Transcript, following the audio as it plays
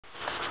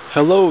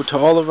Hello to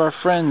all of our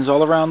friends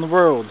all around the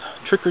world.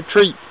 Trick or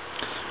treat.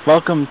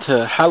 Welcome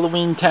to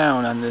Halloween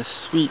Town on this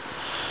sweet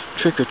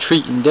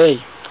trick-or-treating day.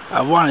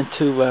 I wanted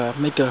to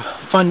make a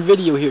fun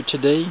video here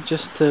today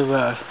just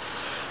to,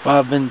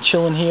 while I've been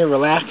chilling here,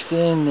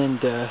 relaxing,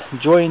 and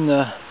enjoying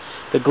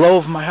the glow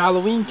of my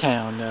Halloween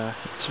town.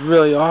 It's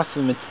really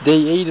awesome. It's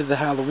day 8 of the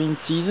Halloween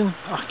season.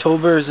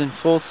 October is in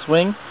full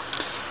swing.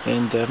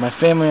 And my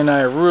family and I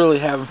are really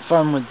having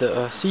fun with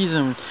the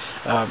season.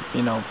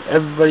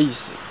 Everybody's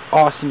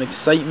awesome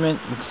excitement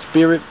and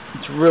spirit.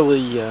 It's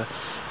really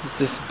it's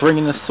just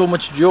bringing us so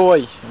much joy,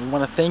 and we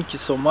want to thank you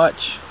so much.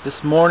 This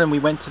morning we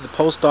went to the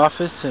post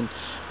office and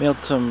mailed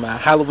some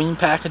Halloween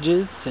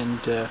packages, and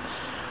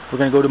we're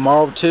going to go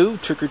tomorrow too,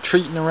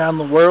 trick-or-treating around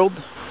the world.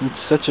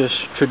 It's such a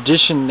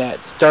tradition that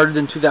started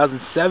in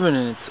 2007,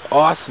 and it's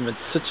awesome. It's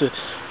such a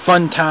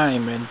fun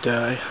time, and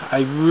I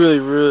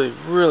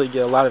really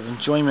get a lot of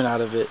enjoyment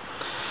out of it.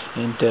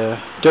 And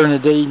during the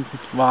day,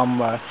 while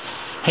I'm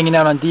hanging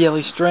out on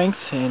DLA Strength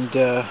and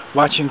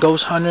watching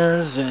Ghost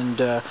Hunters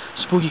and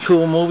spooky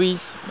cool movies,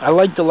 I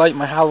like to light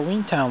my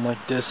Halloween town like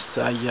this.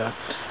 I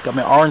got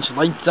my orange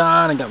lights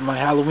on, I got my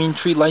Halloween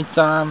tree lights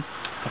on,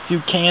 a few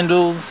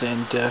candles,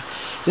 and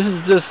this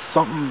is just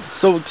something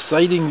so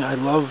exciting. I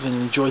love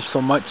and enjoy so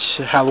much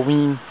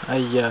Halloween.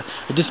 I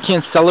just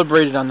can't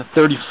celebrate it on the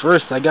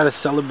 31st. I got to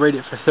celebrate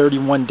it for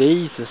 31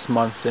 days this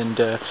month, and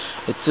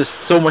it's just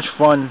so much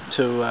fun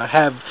to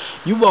have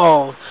you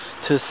all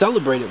to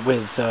celebrate it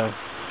with.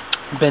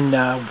 Been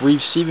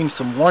receiving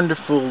some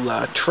wonderful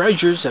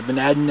treasures. I've been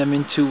adding them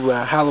into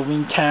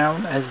Halloween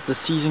Town as the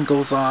season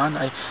goes on.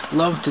 I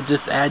love to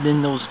just add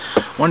in those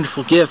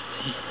wonderful gifts.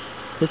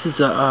 This is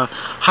a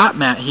hot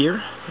mat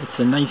here. It's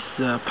a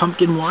nice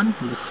pumpkin one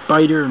with a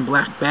spider and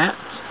black bats.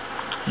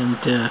 And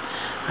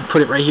I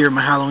put it right here in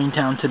my Halloween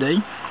Town today.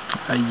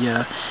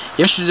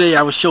 Yesterday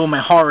I was showing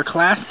my Horror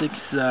Classics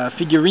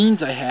figurines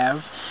I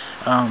have.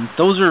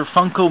 Those are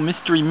Funko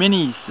Mystery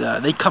Minis.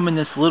 They come in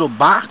this little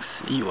box.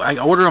 I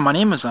order them on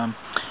Amazon,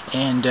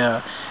 and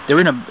they're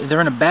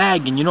in a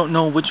bag, and you don't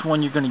know which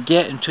one you're going to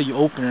get until you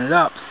open it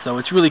up. So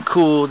it's really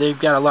cool. They've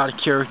got a lot of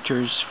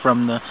characters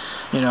from the,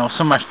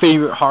 some of my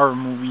favorite horror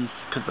movies,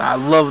 because I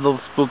love those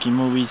spooky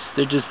movies.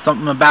 There's just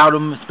something about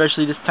them,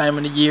 especially this time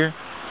of the year.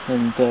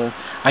 And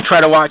I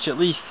try to watch at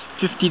least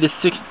 50 to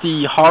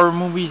 60 horror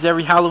movies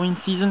every Halloween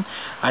season.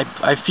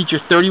 I feature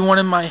 31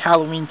 in my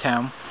Halloween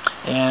Town.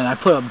 And I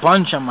put a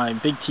bunch on my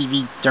big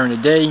TV during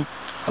the day.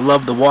 I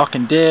love The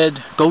Walking Dead.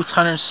 Ghost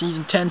Hunters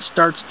Season 10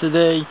 starts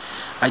today.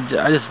 I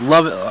just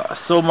love it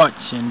so much.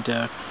 And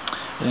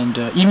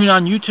even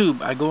on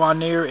YouTube, I go on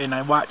there and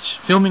I watch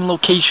filming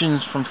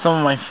locations from some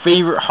of my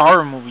favorite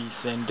horror movies.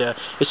 And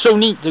it's so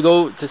neat to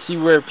go to see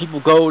where people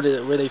go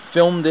to where they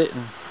filmed it.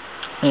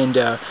 And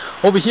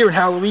over here in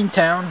Halloween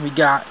Town, we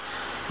got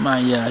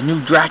my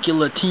new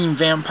Dracula Team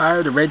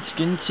Vampire, the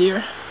Redskins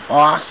here.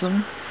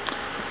 Awesome.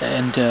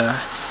 And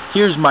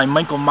here's my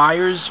Michael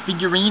Myers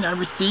figurine I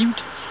received.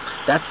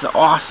 That's an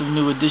awesome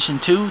new addition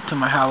too to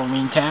my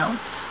Halloween Town.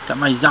 Got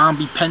my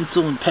zombie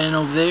pencil and pen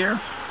over there.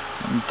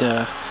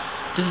 And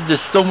this is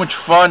just so much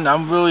fun.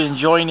 I'm really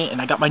enjoying it. And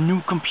I got my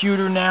new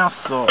computer now,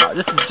 so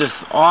this is just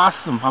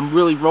awesome. I'm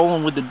really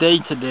rolling with the day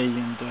today,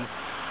 and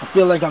I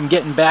feel like I'm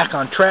getting back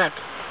on track.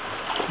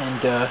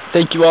 And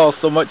thank you all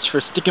so much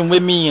for sticking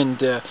with me,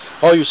 and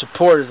all your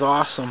support is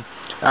awesome.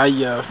 I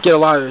get a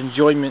lot of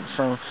enjoyment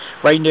from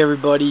writing to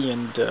everybody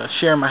and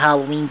sharing my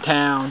Halloween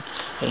Town,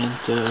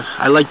 and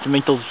I like to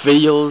make those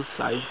videos.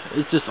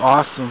 It's just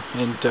awesome,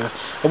 and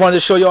I wanted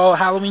to show you all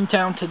Halloween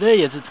Town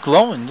today as it's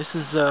glowing. This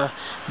is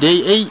day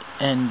 8,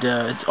 and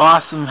it's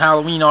awesome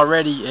Halloween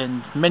already,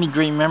 and many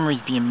great memories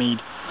being made.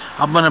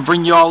 I'm going to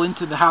bring you all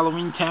into the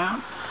Halloween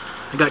Town.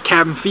 I got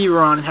Cabin Fever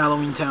on in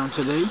Halloween Town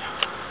today.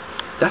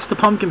 That's the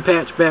pumpkin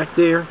patch back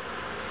there.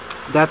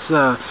 That's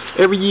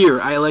every year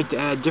I like to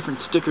add different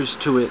stickers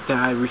to it that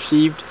I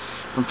received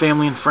from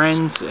family and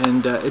friends,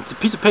 and it's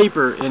a piece of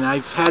paper, and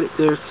I've had it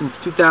there since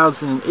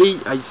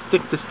 2008. I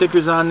stick the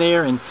stickers on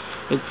there, and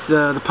it's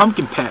the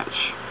pumpkin patch.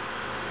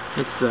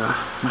 It's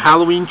my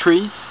Halloween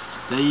trees.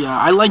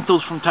 I like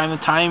those from time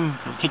to time.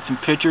 I take some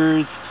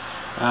pictures.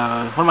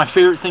 One of my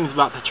favorite things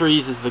about the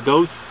trees is the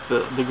ghosts,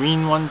 the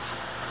green ones.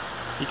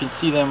 You can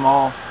see them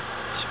all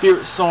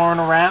spirit soaring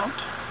around.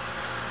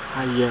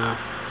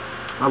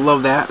 I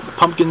love that. The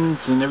pumpkins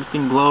and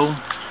everything glow.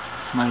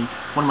 One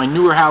of my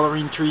newer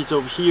Halloween trees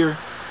over here.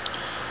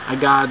 I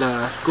got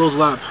glows a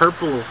lot of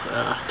purple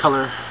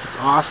color. It's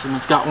awesome.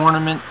 It's got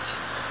ornaments.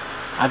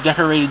 I've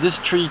decorated this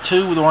tree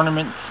too with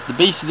ornaments. The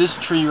base of this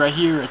tree right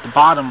here at the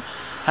bottom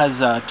has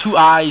 2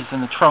 eyes in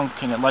the trunk,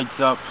 and it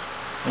lights up.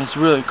 And it's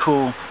really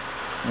cool.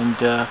 And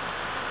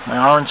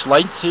my orange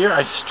lights here,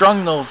 I've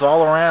strung those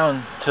all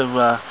around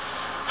to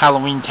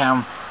Halloween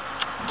Town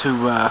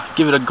to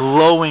give it a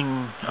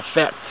glowing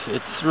effect.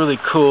 It's really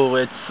cool.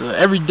 It's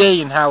every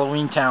day in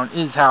Halloween Town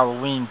is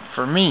Halloween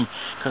for me,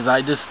 because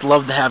I just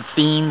love to have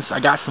themes. I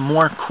got some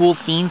more cool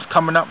themes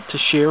coming up to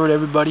share with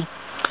everybody.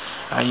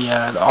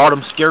 The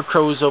autumn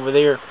scarecrows over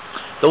there,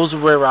 those are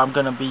where I'm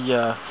going to be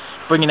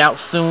bringing out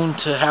soon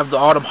to have the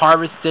Autumn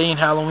Harvest Day in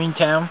Halloween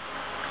Town.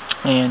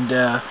 And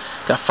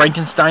got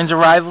Frankenstein's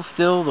arrival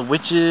still, the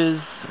witches,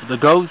 the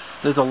ghosts,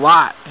 there's a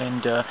lot.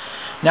 And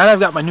now that I've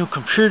got my new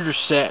computer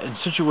set and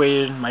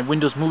situated, my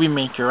Windows Movie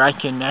Maker, I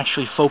can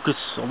actually focus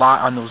a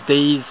lot on those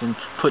days and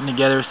putting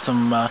together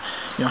some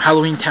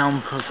Halloween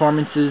Town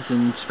performances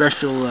and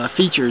special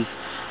features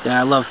that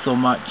I love so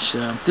much.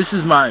 This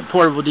is my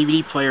portable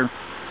DVD player.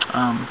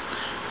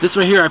 This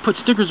right here, I put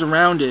stickers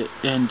around it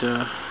and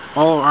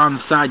all around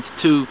the sides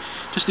too,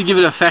 just to give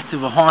it the effect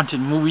of a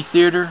haunted movie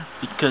theater,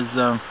 because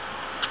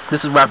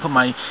this is where I put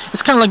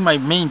it's kind of like my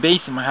main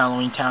base in my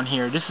Halloween Town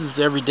here. This is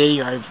every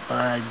day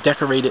I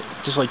decorate it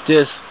just like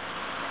this.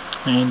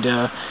 And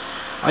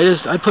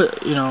I put,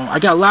 I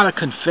got a lot of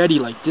confetti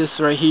like this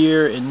right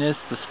here, and this,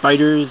 the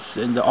spiders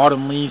and the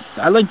autumn leaves.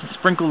 I like to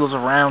sprinkle those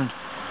around.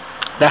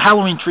 That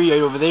Halloween tree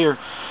right over there,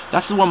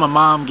 that's the one my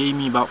mom gave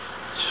me about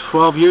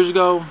 12 years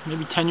ago,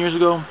 maybe 10 years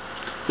ago.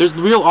 There's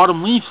real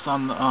autumn leaves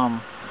on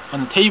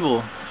the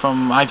table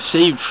I've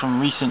saved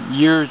from recent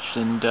years,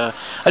 and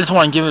I just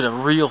want to give it a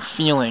real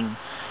feeling.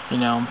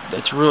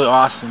 It's really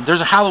awesome.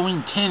 There's a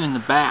Halloween tin in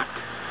the back.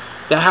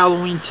 That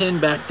Halloween tin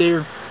back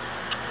there,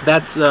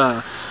 that's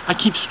I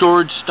keep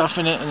storage stuff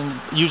in it, and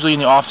usually in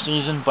the off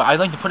season, but I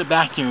like to put it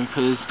back here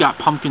because it's got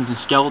pumpkins and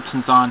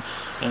skeletons on,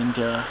 and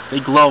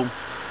they glow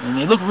and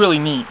they look really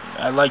neat.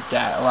 I like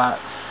that a lot.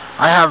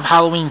 I have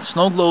Halloween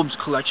snow globes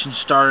collection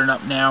starting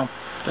up now.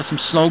 Got some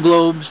snow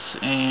globes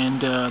and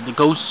the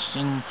ghosts,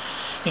 and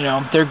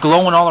they're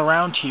glowing all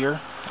around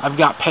here. I've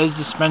got Pez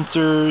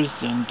dispensers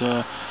and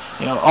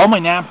all my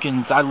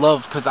napkins I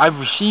love, because I've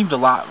received a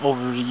lot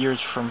over the years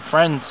from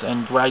friends,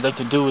 and what I'd like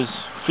to do is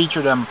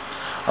feature them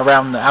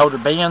around the outer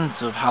bands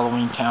of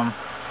Halloween Town.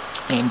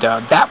 And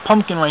that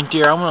pumpkin right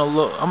there, I'm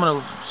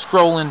gonna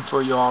scroll in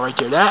for you all right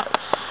there.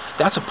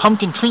 That's a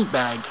pumpkin treat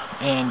bag,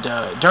 and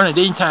during the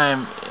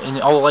daytime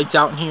and all the lights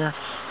out in here,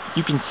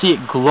 you can see it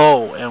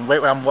glow. And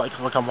right when I'm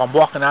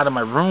walking out of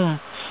my room,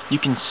 you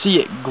can see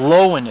it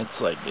glowing.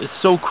 It's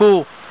so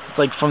cool. It's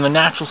like from the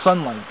natural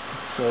sunlight.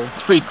 So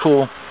it's pretty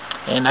cool.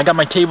 And I got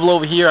my table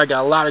over here. I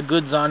got a lot of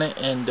goods on it,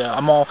 and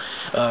I'm all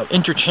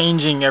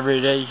interchanging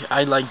every day.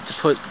 I like to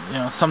put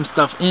some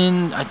stuff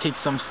in, I take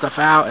some stuff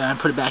out, and I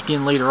put it back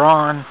in later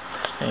on.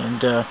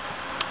 And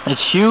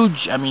it's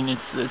huge. I mean,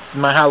 it's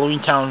my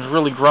Halloween Town has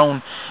really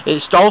grown.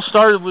 It all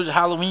started with a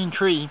Halloween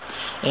tree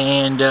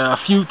and a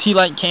few tea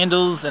light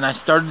candles, and I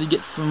started to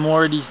get some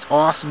more of these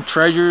awesome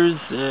treasures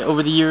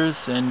over the years,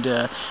 and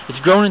it's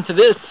grown into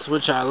this,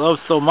 which I love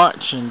so much.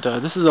 And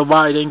this is a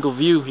wide angle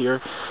view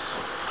here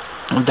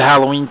of the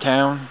Halloween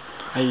Town.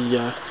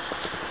 I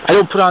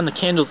don't put on the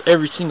candles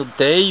every single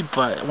day,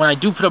 but when I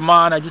do put them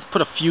on, I just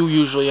put a few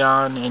usually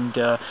on, and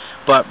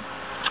but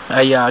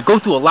I go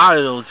through a lot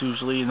of those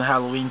usually in the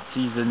Halloween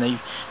season. They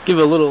give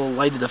a little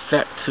lighted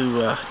effect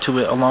to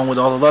it, along with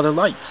all the other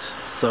lights.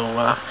 So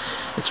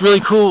it's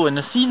really cool, and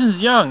the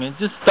season's young. It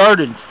just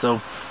started, so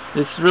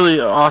it's really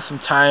an awesome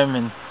time,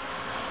 and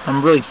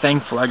I'm really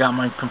thankful I got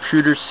my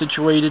computer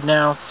situated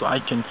now, so I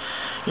can,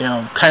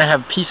 kind of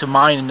have peace of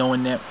mind in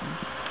knowing that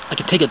I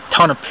can take a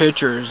ton of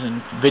pictures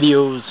and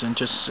videos and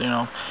just,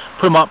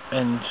 put them up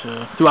and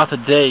throughout the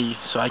day,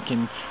 so I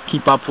can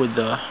keep up with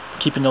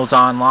keeping those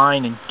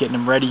online and getting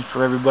them ready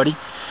for everybody.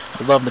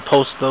 I love to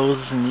post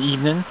those in the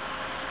evening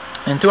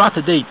and throughout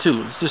the day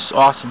too. It's just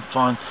awesome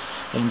fun.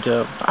 And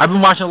I've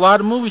been watching a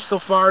lot of movies so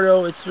far,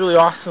 though. It's really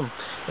awesome.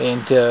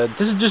 And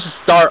this is just a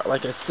start.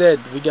 Like I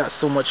said, we got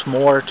so much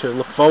more to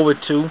look forward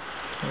to.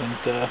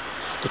 And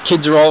the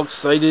kids are all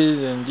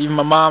excited, and even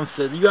my mom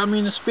said, "You got me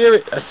in the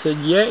spirit." I said,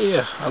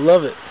 yeah, I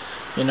love it.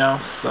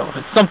 So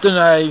it's something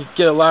I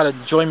get a lot of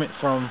enjoyment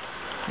from.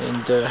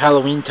 And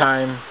Halloween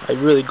time, I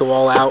really go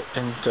all out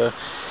and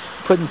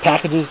putting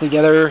packages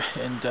together,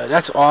 and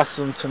that's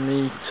awesome to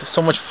me. It's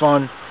so much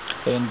fun,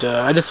 and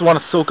I just want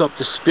to soak up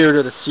the spirit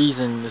of the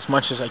season as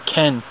much as I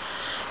can.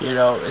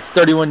 It's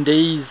 31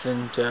 days,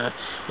 and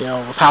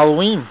with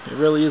Halloween, it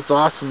really is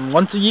awesome.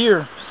 Once a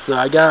year, so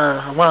I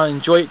want to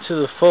enjoy it to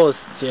the fullest,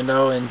 and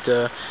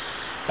I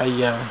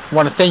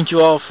want to thank you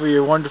all for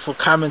your wonderful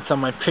comments on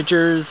my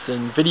pictures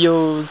and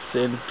videos,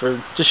 and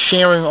for just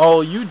sharing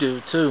all you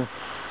do too.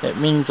 It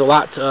means a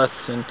lot to us,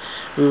 and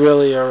we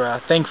really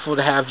are thankful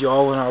to have you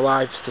all in our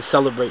lives to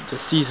celebrate the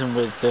season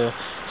with.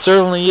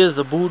 Certainly is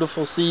a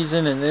beautiful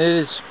season, and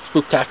it is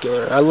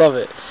spectacular. I love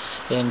it.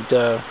 And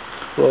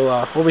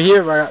over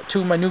here I got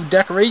two of my new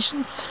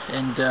decorations,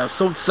 and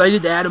so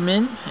excited to add them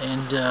in,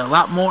 and a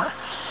lot more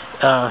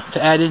to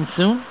add in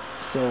soon.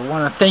 So I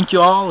want to thank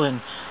you all,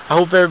 and I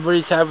hope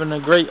everybody's having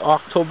a great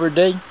October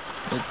day.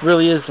 It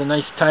really is a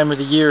nice time of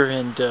the year,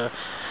 and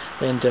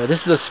this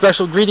is a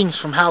special greetings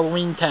from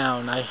Halloween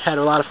Town. I had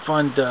a lot of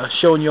fun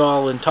showing you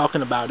all and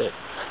talking about it.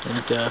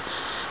 And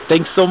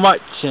thanks so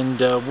much, and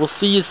we'll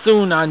see you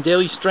soon on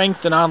Daily Strength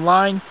and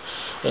online.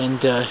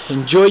 And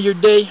enjoy your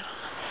day.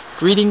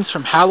 Greetings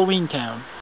from Halloween Town.